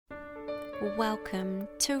Welcome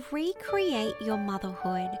to Recreate Your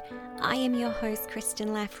Motherhood. I am your host, Kristen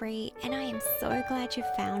Laffrey, and I am so glad you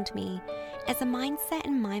found me. As a mindset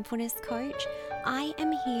and mindfulness coach, I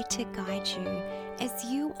am here to guide you as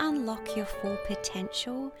you unlock your full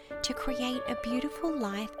potential to create a beautiful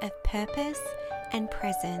life of purpose and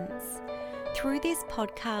presence. Through this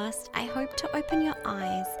podcast, I hope to open your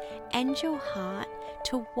eyes and your heart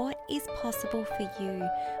to what is possible for you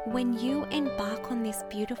when you embark on this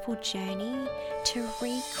beautiful journey to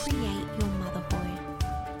recreate your motherhood.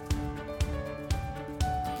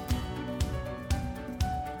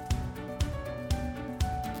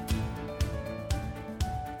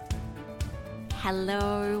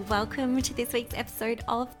 Hello, welcome to this week's episode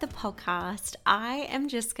of the podcast. I am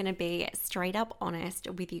just going to be straight up honest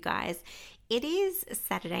with you guys. It is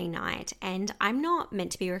Saturday night and I'm not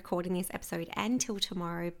meant to be recording this episode until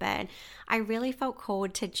tomorrow, but I really felt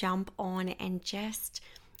called to jump on and just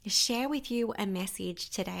share with you a message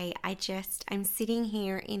today. I'm sitting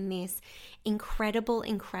here in this incredible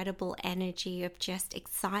energy of just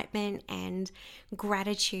excitement and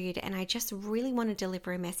gratitude, and I just really want to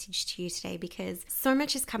deliver a message to you today because so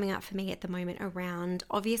much is coming up for me at the moment around,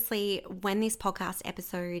 obviously, when this podcast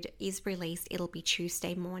episode is released, it'll be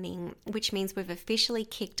Tuesday morning, which means we've officially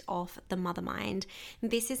kicked off the Mother Mind.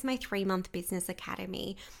 This is my 3-month business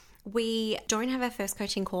academy. We don't have our first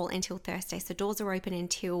coaching call until Thursday, so doors are open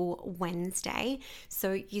until Wednesday.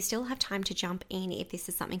 So you still have time to jump in if this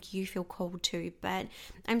is something you feel called to. But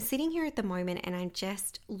I'm sitting here at the moment and I'm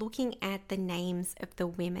just looking at the names of the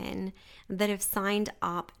women that have signed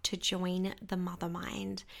up to join the Mother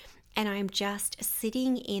Mind. And I'm just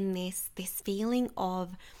sitting in this feeling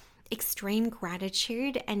of extreme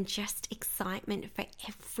gratitude and just excitement for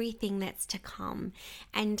everything that's to come.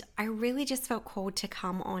 And I really just felt called to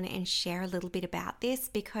come on and share a little bit about this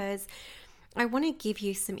because I want to give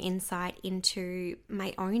you some insight into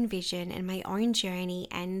my own vision and my own journey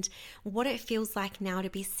and what it feels like now to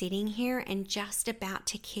be sitting here and just about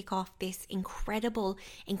to kick off this incredible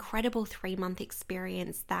 3-month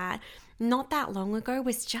experience that not that long ago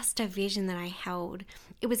was just a vision that I held.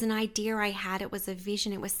 It was an idea I had. It was a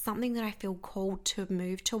vision. It was something that I feel called to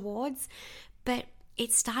move towards. But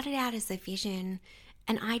it started out as a vision,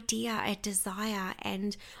 an idea, a desire,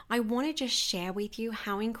 and I want to just share with you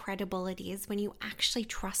how incredible it is when you actually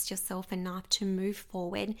trust yourself enough to move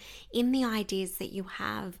forward in the ideas that you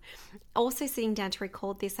have. Also, sitting down to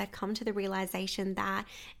record this, I've come to the realization that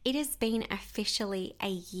it has been officially a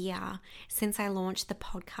year since I launched the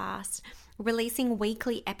podcast, releasing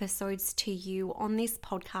weekly episodes to you on this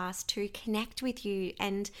podcast to connect with you,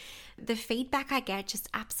 and the feedback I get just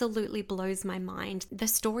absolutely blows my mind. The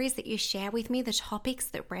stories that you share with me, the topics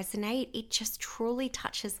that resonate, it just truly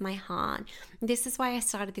touches my heart. This is why I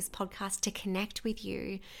started this podcast, to connect with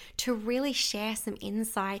you, to really share some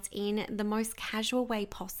insights in the most casual way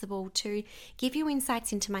possible, to give you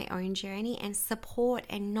insights into my own journey and support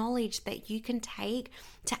and knowledge that you can take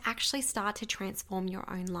to actually start to transform your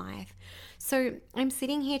own life. So I'm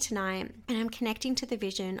sitting here tonight and I'm connecting to the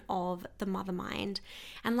vision of the Mother Mind.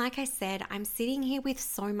 And like I said, I'm sitting here with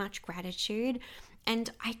so much gratitude,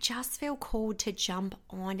 and I just feel called to jump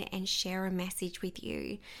on and share a message with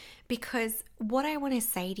you because what I want to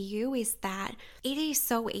say to you is that it is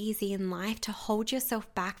so easy in life to hold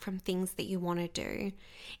yourself back from things that you want to do.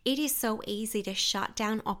 It is so easy to shut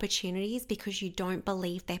down opportunities because you don't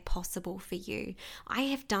believe they're possible for you. I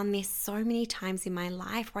have done this so many times in my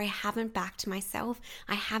life where I haven't backed myself.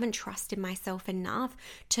 I haven't trusted myself enough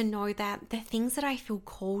to know that the things that I feel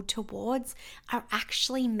called towards are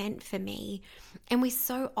actually meant for me. And we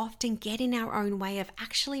so often get in our own way of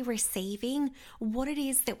actually receiving what it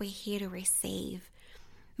is that we're here to receive.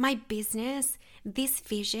 My business, this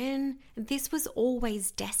vision, this was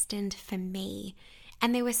always destined for me.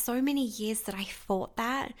 And there were so many years that I thought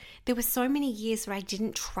that. There were so many years where I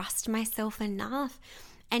didn't trust myself enough.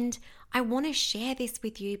 And I want to share this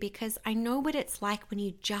with you because I know what it's like when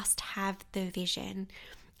you just have the vision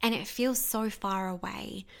and it feels so far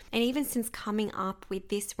away. And even since coming up with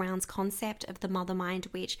this round's concept of the Mother Mind,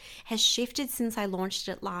 which has shifted since I launched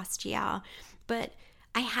it last year, but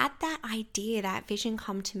I had that idea, that vision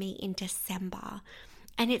come to me in December.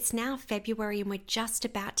 And it's now February and we're just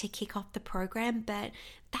about to kick off the program, but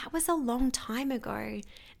that was a long time ago.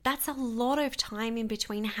 That's a lot of time in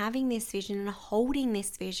between having this vision and holding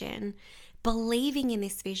this vision, believing in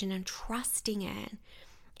this vision and trusting it.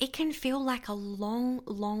 It can feel like a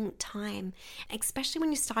long time, especially when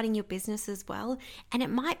you're starting your business as well. And it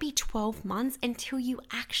might be 12 months until you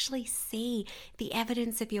actually see the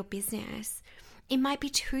evidence of your business. It might be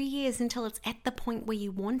 2 years until it's at the point where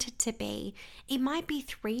you want it to be. It might be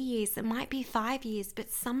 3 years, it might be 5 years,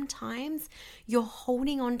 but sometimes you're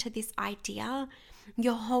holding on to this idea,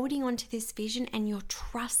 you're holding on to this vision, and you're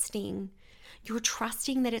trusting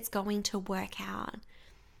that it's going to work out.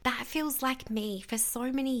 That feels like me. For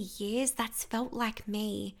so many years, that's felt like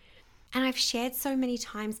me. And I've shared so many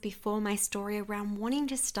times before my story around wanting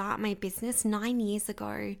to start my business 9 years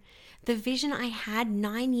ago. The vision I had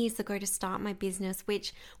 9 years ago to start my business,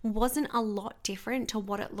 which wasn't a lot different to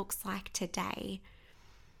what it looks like today.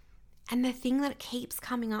 And the thing that keeps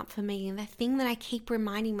coming up for me, and the thing that I keep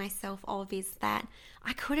reminding myself of, is that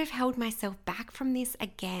I could have held myself back from this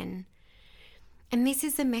again. And this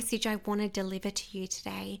is the message I want to deliver to you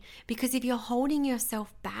today, because if you're holding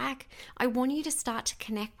yourself back, I want you to start to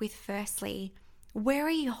connect with, firstly, where are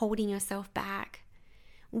you holding yourself back?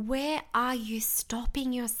 Where are you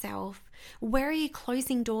stopping yourself? Where are you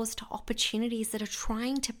closing doors to opportunities that are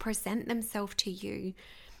trying to present themselves to you?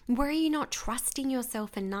 Where are you not trusting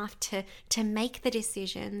yourself enough to make the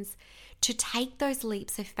decisions, to take those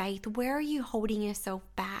leaps of faith? Where are you holding yourself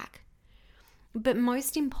back? But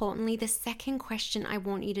most importantly, the second question I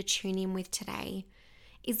want you to tune in with today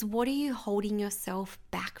is, what are you holding yourself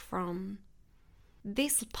back from?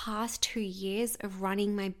 This past 2 years of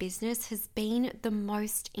running my business has been the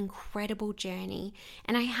most incredible journey.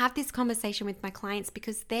 And I have this conversation with my clients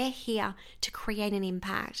because they're here to create an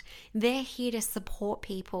impact. They're here to support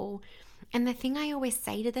people. And the thing I always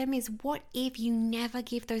say to them is, what if you never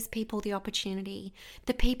give those people the opportunity?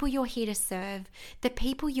 The people you're here to serve, the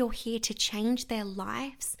people you're here to change their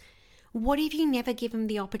lives. What if you never give them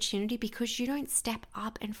the opportunity because you don't step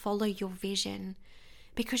up and follow your vision?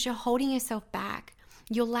 Because you're holding yourself back,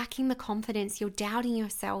 you're lacking the confidence, you're doubting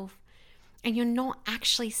yourself, and you're not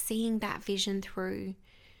actually seeing that vision through.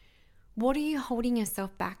 What are you holding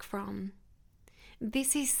yourself back from?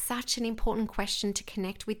 This is such an important question to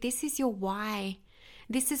connect with. This is your why.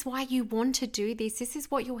 This is why you want to do this. This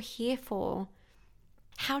is what you're here for.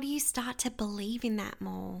 How do you start to believe in that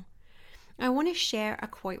more? I want to share a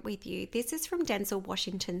quote with you. This is from Denzel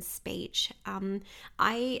Washington's speech.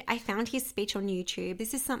 I found his speech on YouTube.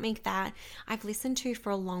 This is something that I've listened to for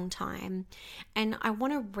a long time. And I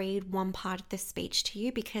want to read one part of the speech to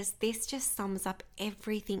you because this just sums up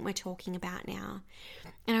everything we're talking about now.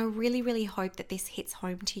 And I really, really hope that this hits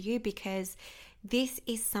home to you, because this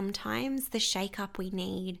is sometimes the shake-up we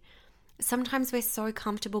need. Sometimes we're so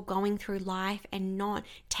comfortable going through life and not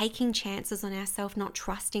taking chances on ourselves, not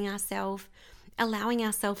trusting ourselves, allowing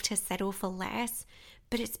ourselves to settle for less,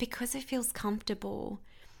 but it's because it feels comfortable.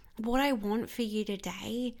 What I want for you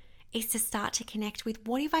today is to start to connect with,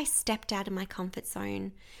 what if I stepped out of my comfort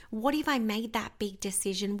zone? What if I made that big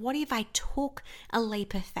decision? What if I took a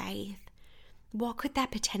leap of faith? What could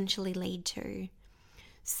that potentially lead to?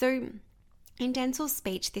 So in Denzel's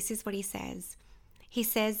speech, this is what he says. He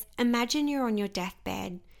says, imagine you're on your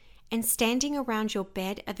deathbed, and standing around your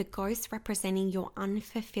bed are the ghosts representing your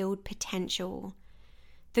unfulfilled potential.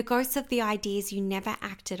 The ghosts of the ideas you never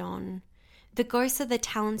acted on. The ghosts of the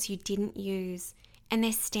talents you didn't use, and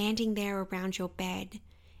they're standing there around your bed,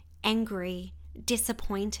 angry,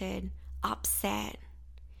 disappointed, upset.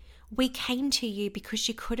 We came to you because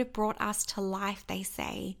you could have brought us to life, they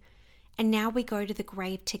say, and now we go to the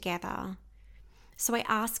grave together. So I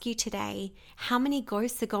ask you today, how many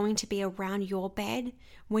ghosts are going to be around your bed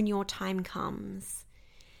when your time comes?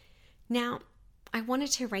 Now, I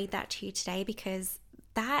wanted to read that to you today because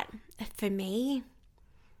that, for me,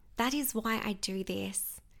 that is why I do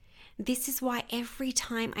this. This is why every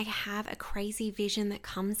time I have a crazy vision that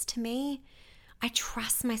comes to me, I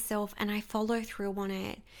trust myself and I follow through on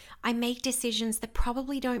it. I make decisions that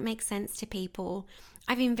probably don't make sense to people.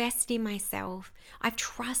 I've invested in myself. I've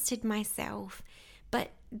trusted myself.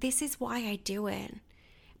 But this is why I do it.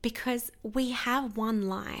 Because we have one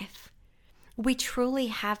life. We truly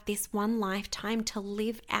have this one lifetime to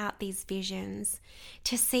live out these visions,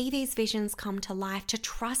 to see these visions come to life, to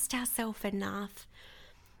trust ourselves enough.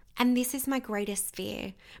 And this is my greatest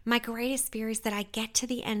fear. My greatest fear is that I get to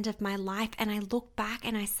the end of my life and I look back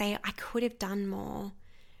and I say, I could have done more.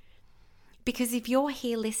 Because if you're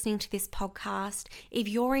here listening to this podcast, if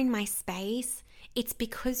you're in my space, it's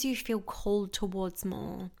because you feel called towards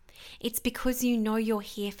more. It's because you know you're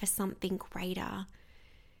here for something greater.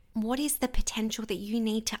 What is the potential that you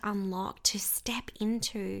need to unlock, to step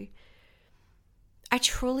into? I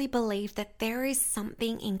truly believe that there is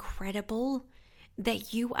something incredible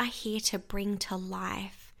that you are here to bring to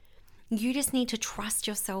life. You just need to trust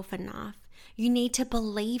yourself enough. You need to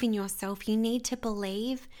believe in yourself. You need to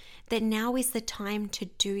believe that now is the time to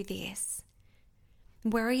do this.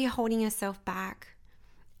 Where are you holding yourself back?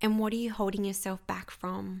 And what are you holding yourself back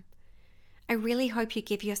from? I really hope you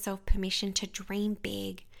give yourself permission to dream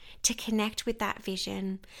big, to connect with that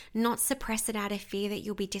vision, not suppress it out of fear that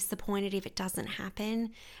you'll be disappointed if it doesn't happen,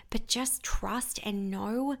 but just trust and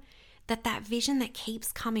know that that vision that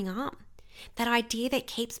keeps coming up, that idea that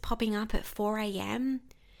keeps popping up at 4 a.m.,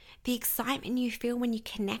 the excitement you feel when you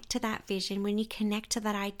connect to that vision, when you connect to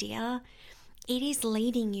that idea, it is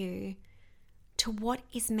leading you to what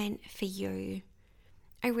is meant for you.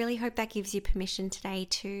 I really hope that gives you permission today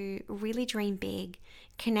to really dream big,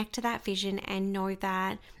 connect to that vision, and know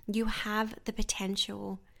that you have the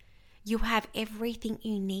potential. You have everything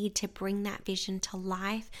you need to bring that vision to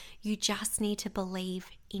life. You just need to believe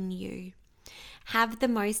in you. Have the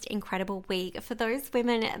most incredible week. For those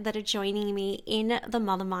women that are joining me in the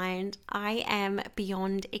Mother Mind, I am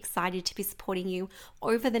beyond excited to be supporting you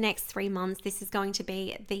over the next 3 months. This is going to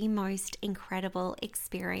be the most incredible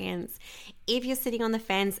experience. If you're sitting on the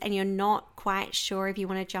fence and you're not quite sure if you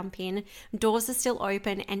want to jump in, doors are still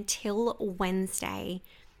open until Wednesday.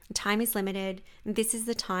 Time is limited. This is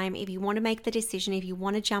the time. If you want to make the decision, if you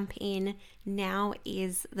want to jump in, now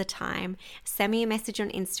is the time. Send me a message on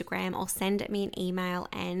Instagram or send me an email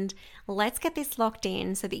and let's get this locked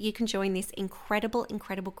in so that you can join this incredible,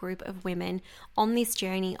 incredible group of women on this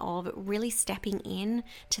journey of really stepping in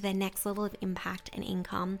to their next level of impact and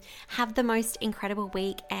income. Have the most incredible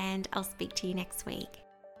week and I'll speak to you next week.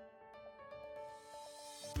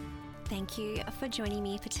 Thank you for joining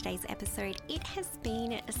me for today's episode. It has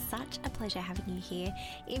been such a pleasure having you here.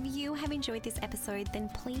 If you have enjoyed this episode, then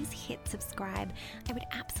please hit subscribe. I would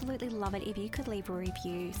absolutely love it if you could leave a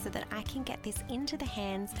review so that I can get this into the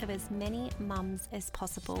hands of as many mums as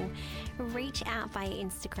possible. Reach out via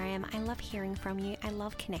Instagram. I love hearing from you. I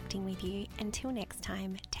love connecting with you. Until next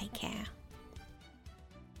time, take care.